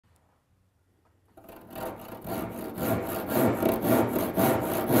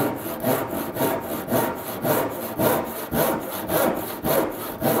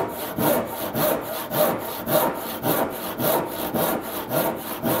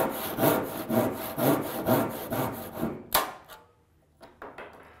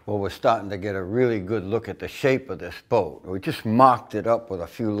starting to get a really good look at the shape of this boat. We just mocked it up with a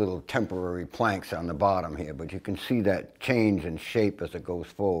few little temporary planks on the bottom here, but you can see that change in shape as it goes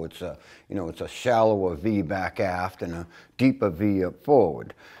forward. It's a, it's a shallower V back aft and a deeper V up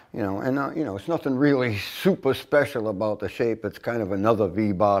forward. It's nothing really super special about the shape. It's kind of another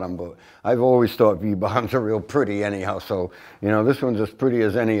V bottom, but I've always thought V bottoms are real pretty anyhow. So, this one's as pretty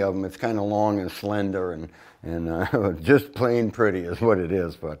as any of them. It's kind of long and slender and just plain pretty is what it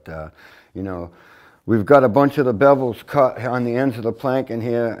is. But, we've got a bunch of the bevels cut on the ends of the plank in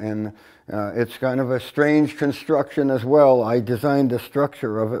here, and it's kind of a strange construction as well. I designed the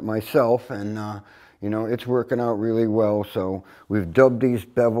structure of it myself, and it's working out really well. So we've dubbed these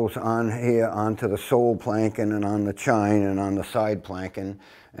bevels on here onto the sole planking and on the chine and on the side planking.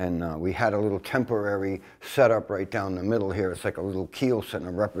 And we had a little temporary setup right down the middle here. It's like a little keelson,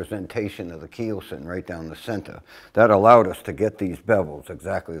 a representation of the keelson right down the center. That allowed us to get these bevels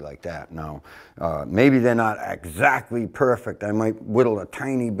exactly like that. Now, maybe they're not exactly perfect. I might whittle a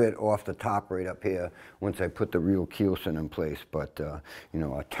tiny bit off the top right up here once I put the real keelson in place. But, a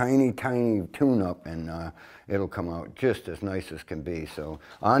tiny, tiny tune-up, and it'll come out just as nice as can be. So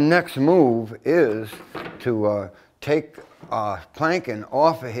our next move is to take planking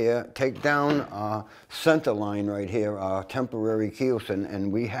off of here, take down center line right here, temporary keelson,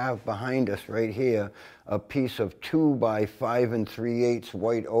 and we have behind us right here a piece of 2 by 5 3/8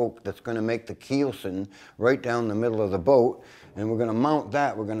 white oak that's going to make the keelson right down the middle of the boat. And we're going to mount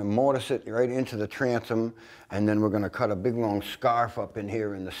that. We're going to mortise it right into the transom, and then we're going to cut a big long scarf up in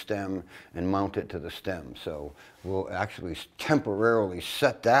here in the stem and mount it to the stem. So we'll actually temporarily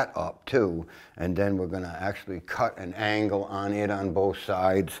set that up too, and then we're going to actually cut an angle on it on both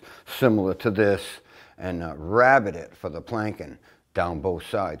sides, similar to this, and rabbet it for the planking down both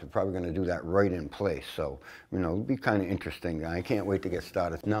sides. We're probably going to do that right in place. So, it'll be kind of interesting. I can't wait to get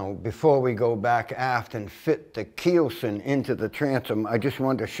started. Now, before we go back aft and fit the keelson into the transom, I just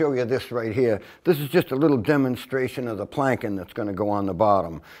wanted to show you this right here. This is just a little demonstration of the planking that's going to go on the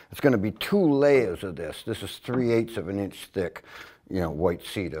bottom. It's going to be 2 layers of this. This is 3/8 of an inch thick, white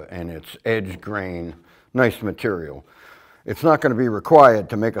cedar, and it's edge grain, nice material. It's not going to be required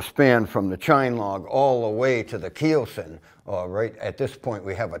to make a span from the chine log all the way to the keelson. Right at this point,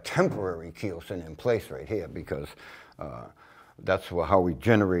 we have a temporary keelson in place right here because that's how we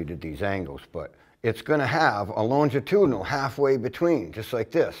generated these angles. But it's going to have a longitudinal halfway between, just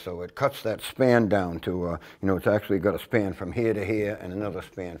like this. So it cuts that span down to, it's actually got a span from here to here and another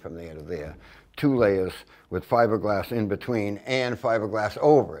span from there to there. 2 layers with fiberglass in between and fiberglass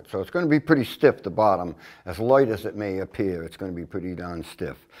over it. So it's going to be pretty stiff, the bottom. As light as it may appear, it's going to be pretty darn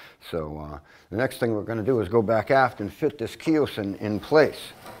stiff. So the next thing we're going to do is go back aft and fit this keelson in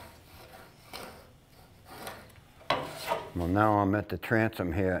place. Well, now I'm at the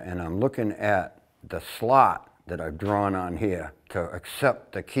transom here, and I'm looking at the slot that I've drawn on here to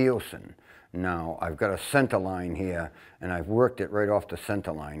accept the keelson. Now, I've got a center line here, and I've worked it right off the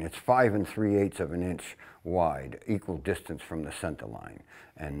center line. It's 5 3/8 of an inch wide, equal distance from the center line.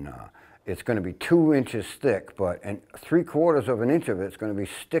 And it's going to be 2 inches thick, and 3/4 of an inch of it's going to be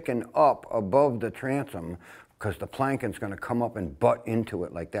sticking up above the transom, because the planking's going to come up and butt into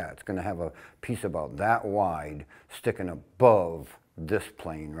it like that. It's going to have a piece about that wide sticking above this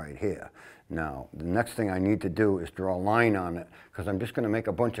plane right here. Now, the next thing I need to do is draw a line on it, because I'm just going to make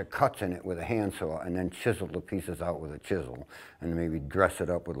a bunch of cuts in it with a handsaw and then chisel the pieces out with a chisel and maybe dress it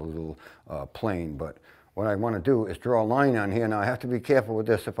up with a little plane. But what I want to do is draw a line on here. Now, I have to be careful with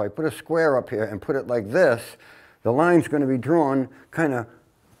this. If I put a square up here and put it like this, the line's going to be drawn kind of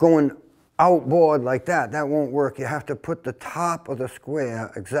going outboard like that. That won't work. You have to put the top of the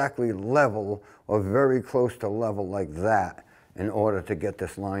square exactly level or very close to level like that, in order to get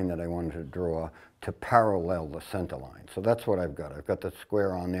this line that I wanted to draw to parallel the center line. So that's what I've got. I've got the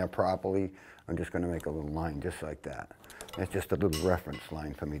square on there properly. I'm just going to make a little line just like that. It's just a little reference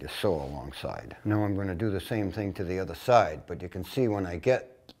line for me to sew alongside. Now I'm going to do the same thing to the other side, but you can see when I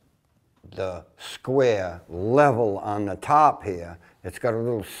get the square level on the top here, it's got a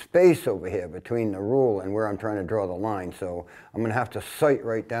little space over here between the rule and where I'm trying to draw the line. So I'm going to have to sight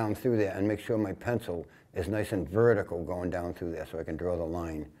right down through there and make sure my pencil is nice and vertical going down through there, so I can draw the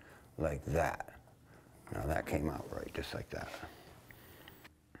line like that. Now that came out right, just like that.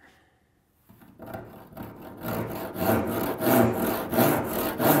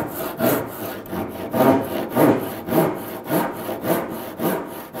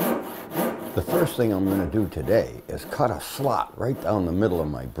 The first first thing I'm going to do today is cut a slot right down the middle of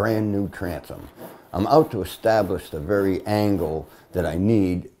my brand new transom. I'm out to establish the very angle that I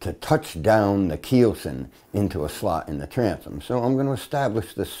need to touch down the keelson into a slot in the transom. So I'm going to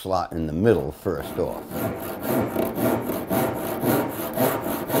establish this slot in the middle first off.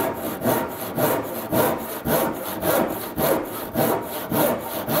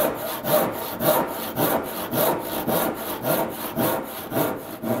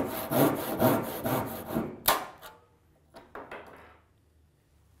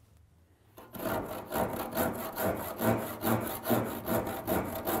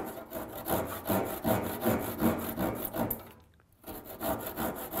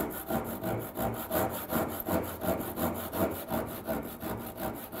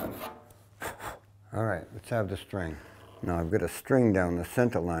 All right, let's have the string. Now I've got a string down the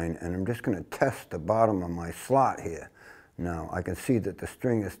center line, and I'm just going to test the bottom of my slot here. Now I can see that the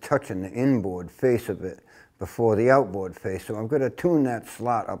string is touching the inboard face of it before the outboard face, so I'm going to tune that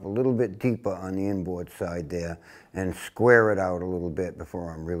slot up a little bit deeper on the inboard side there and square it out a little bit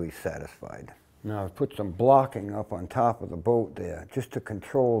before I'm really satisfied. Now I've put some blocking up on top of the boat there just to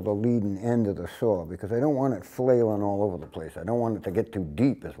control the leading end of the saw, because I don't want it flailing all over the place. I don't want it to get too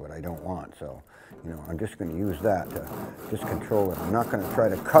deep is what I don't want. So, you know, I'm just going to use that to just control it. I'm not going to try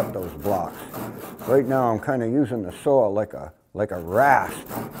to cut those blocks. Right now I'm kind of using the saw like a rasp,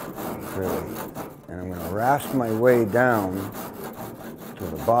 really. And I'm going to rasp my way down to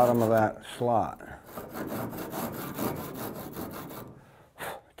the bottom of that slot.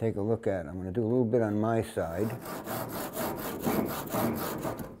 Take a look at it. I'm going to do a little bit on my side.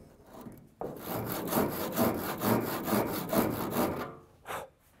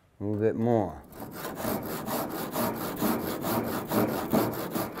 A little bit more.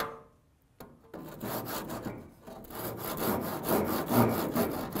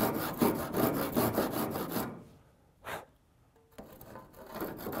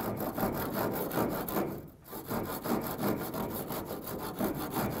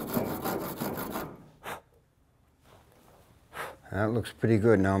 That looks pretty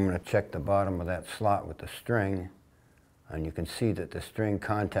good. Now I'm going to check the bottom of that slot with the string, and you can see that the string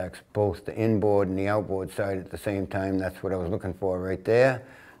contacts both the inboard and the outboard side at the same time. That's what I was looking for right there.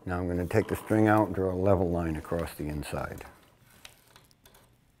 Now I'm going to take the string out and draw a level line across the inside.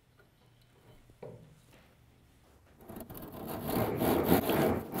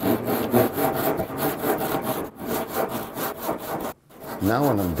 Now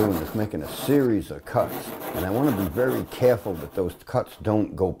what I'm doing is making a series of cuts, and I want to be very careful that those cuts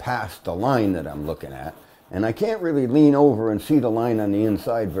don't go past the line that I'm looking at. And I can't really lean over and see the line on the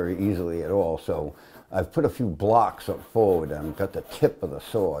inside very easily at all, so I've put a few blocks up forward. I've got the tip of the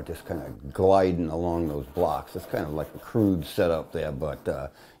saw just kind of gliding along those blocks. It's kind of like a crude setup there,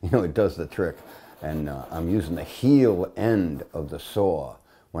 but you know, it does the trick. And I'm using the heel end of the saw.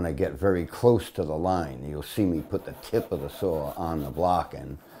 When I get very close to the line, you'll see me put the tip of the saw on the block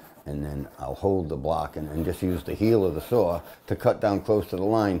and then I'll hold the block and just use the heel of the saw to cut down close to the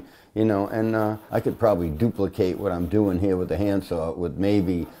line, you know. And I could probably duplicate what I'm doing here with the handsaw with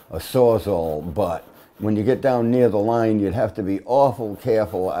maybe a Sawzall, but when you get down near the line, you'd have to be awful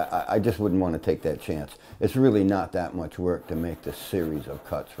careful. I just wouldn't want to take that chance. It's really not that much work to make this series of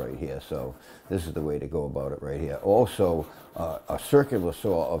cuts right here, so this is the way to go about it right here. Also, a circular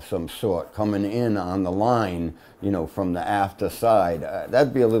saw of some sort coming in on the line, you know, from the after side,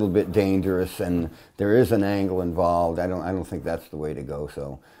 that'd be a little bit dangerous, and there is an angle involved. I don't think that's the way to go.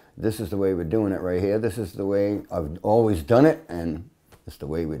 So this is the way we're doing it right here. This is the way I've always done it, and it's the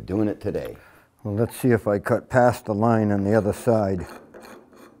way we're doing it today. Well, let's see if I cut past the line on the other side.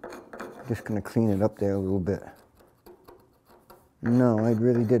 Just going to clean it up there a little bit. No, I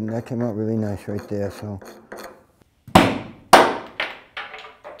really didn't. That came out really nice right there, so.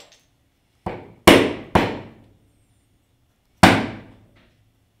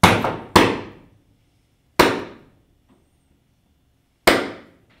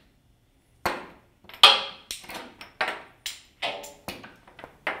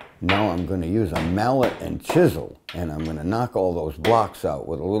 Now I'm going to use a mallet and chisel, and I'm going to knock all those blocks out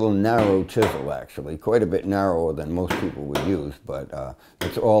with a little narrow chisel, actually. Quite a bit narrower than most people would use, but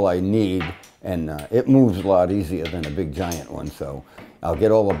that's all I need, and it moves a lot easier than a big giant one. So I'll get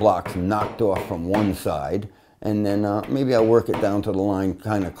all the blocks knocked off from one side, and then maybe I'll work it down to the line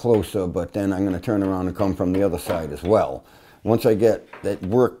kind of closer, but then I'm going to turn around and come from the other side as well. Once I get that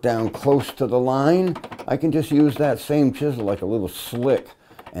work down close to the line, I can just use that same chisel like a little slick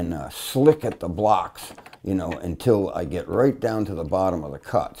and slick at the blocks, you know, until I get right down to the bottom of the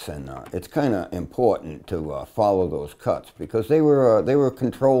cuts. And it's kind of important to follow those cuts, because they were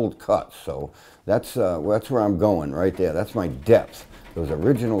controlled cuts. So that's where I'm going right there. That's my depth. those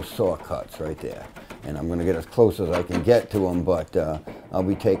original saw cuts right there. And I'm going to get as close as I can get to them, but I'll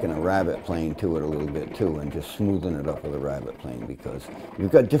be taking a rabbit plane to it a little bit too and just smoothing it up with a rabbit plane, because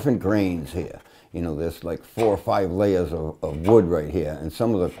you've got different grains here. You know, there's like 4 or 5 layers of wood right here, and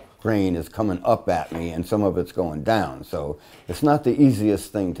some of the grain is coming up at me and some of it's going down. So it's not the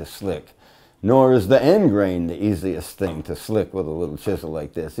easiest thing to slick, nor is the end grain the easiest thing to slick with a little chisel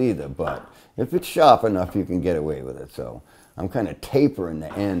like this either. But if it's sharp enough, you can get away with it. So I'm kind of tapering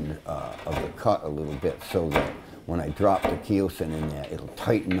the end of the cut a little bit so that when I drop the keelson in there, it'll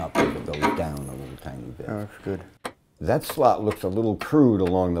tighten up as it goes down a little tiny bit. Oh, that's good. That slot looks a little crude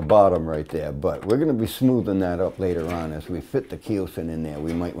along the bottom right there, but we're going to be smoothing that up later on. As we fit the keelson in there,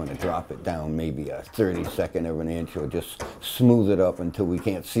 we might want to drop it down maybe a 32nd of an inch, or just smooth it up until we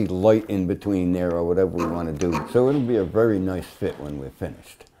can't see light in between there, or whatever we want to do. So it'll be a very nice fit when we're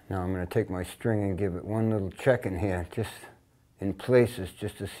finished. Now I'm going to take my string and give it one little check in here, just in places,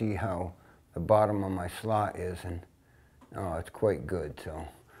 just to see how the bottom of my slot is, and oh, it's quite good. So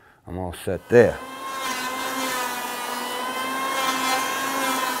I'm all set there.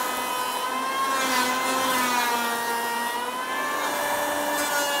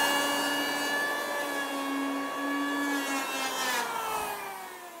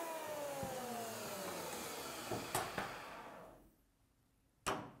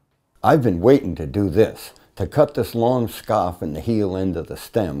 I've been waiting to do this, to cut this long scarf in the heel end of the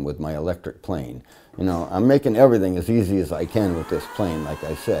stem with my electric plane. You know, I'm making everything as easy as I can with this plane, like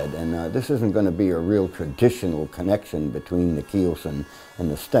I said, and this isn't going to be a real traditional connection between the keelson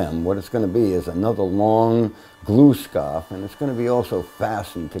and the stem. What it's going to be is another long glue scarf, and it's going to be also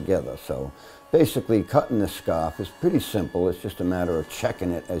fastened together. So basically cutting this scarf is pretty simple. It's just a matter of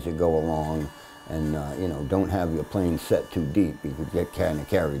checking it as you go along. And, you know, don't have your plane set too deep. You could get kind of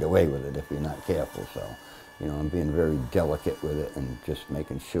carried away with it if you're not careful. So, you know, I'm being very delicate with it and just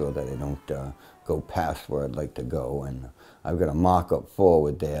making sure that I don't go past where I'd like to go. And I've got a mock-up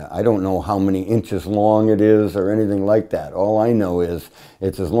forward there. I don't know how many inches long it is or anything like that. All I know is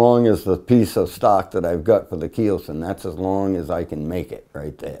it's as long as the piece of stock that I've got for the keelson. That's as long as I can make it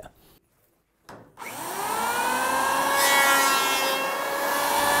right there.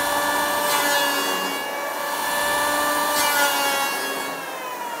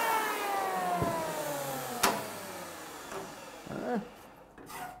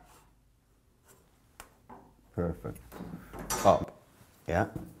 Perfect. Up. Yeah.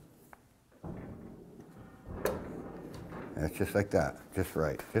 That's just like that. Just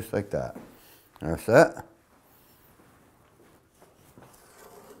right. Just like that. That's it.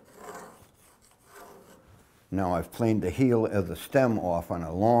 Now I've planed the heel of the stem off on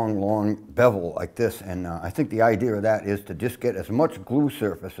a long bevel like this, and I think the idea of that is to just get as much glue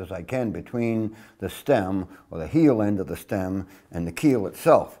surface as I can between the stem, or the heel end of the stem, and the keel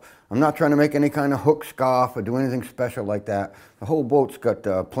itself. I'm not trying to make any kind of hook scarf or do anything special like that. The whole boat's got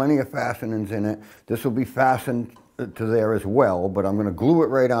plenty of fastenings in it. This will be fastened to there as well, but I'm going to glue it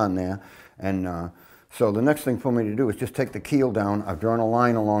right on there. And so the next thing for me to do is just take the keel down. I've drawn a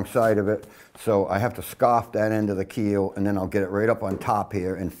line alongside of it, so I have to scarf that end of the keel, and then I'll get it right up on top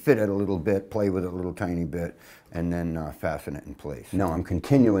here and fit it a little bit, play with it a little tiny bit, and then fasten it in place. Now I'm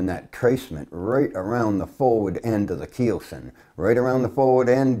continuing that tracement right around the forward end of the keelson, right around the forward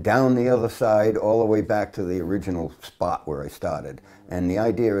end, down the other side, all the way back to the original spot where I started. And the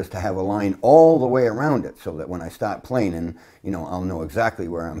idea is to have a line all the way around it, so that when I start planing, you know, I'll know exactly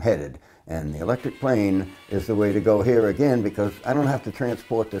where I'm headed. And the electric plane is the way to go here again, because I don't have to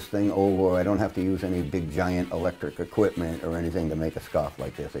transport this thing over. I don't have to use any big giant electric equipment or anything to make a scarf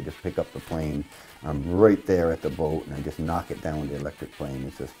like this. I just pick up the plane. I'm right there at the boat, and I just knock it down with the electric plane.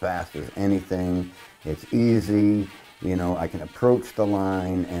 It's as fast as anything. It's easy. You know, I can approach the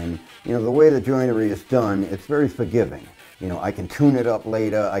line, and, you know, the way the joinery is done, it's very forgiving. You know, I can tune it up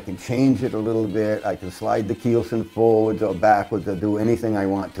later, I can change it a little bit, I can slide the keelson forwards or backwards or do anything I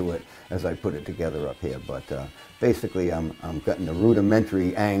want to it as I put it together up here. But basically I'm getting the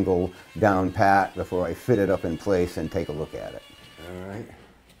rudimentary angle down pat before I fit it up in place and take a look at it. All right.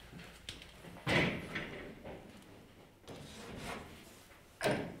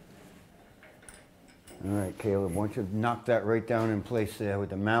 All right, Caleb, why don't you knock that right down in place there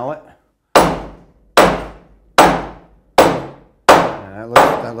with the mallet.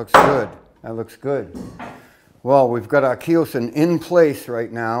 That looks good. That looks good. Well, we've got our keelson in place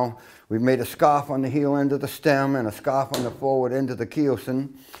right now. We've made a scarf on the heel end of the stem and a scarf on the forward end of the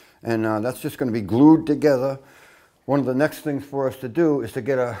keelson. And that's just going to be glued together one of the next things for us to do is to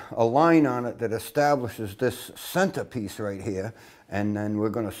get a line on it that establishes this centerpiece right here, and then we're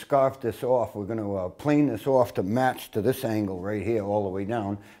going to scarf this off. We're going to plane this off to match to this angle right here all the way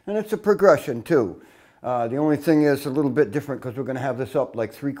down, and it's a progression too. The only thing is a little bit different because we're going to have this up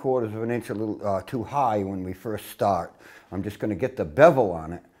like 3/4 of an inch a little too high when we first start. I'm just going to get the bevel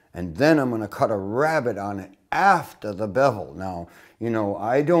on it, and then I'm going to cut a rabbet on it after the bevel. Now, you know,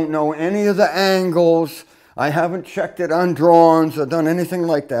 I don't know any of the angles. I haven't checked it on drawings or done anything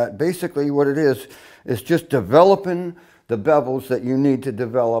like that. Basically what it is just developing the bevels that you need to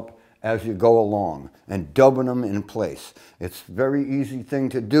develop as you go along and dubbing them in place. It's a very easy thing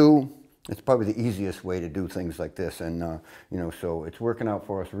to do. It's probably the easiest way to do things like this, and you know, so it's working out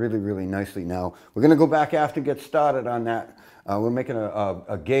for us really, really nicely now. We're going to go back after and get started on that. We're making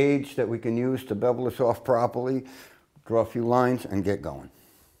a gauge that we can use to bevel this off properly, draw a few lines, and get going.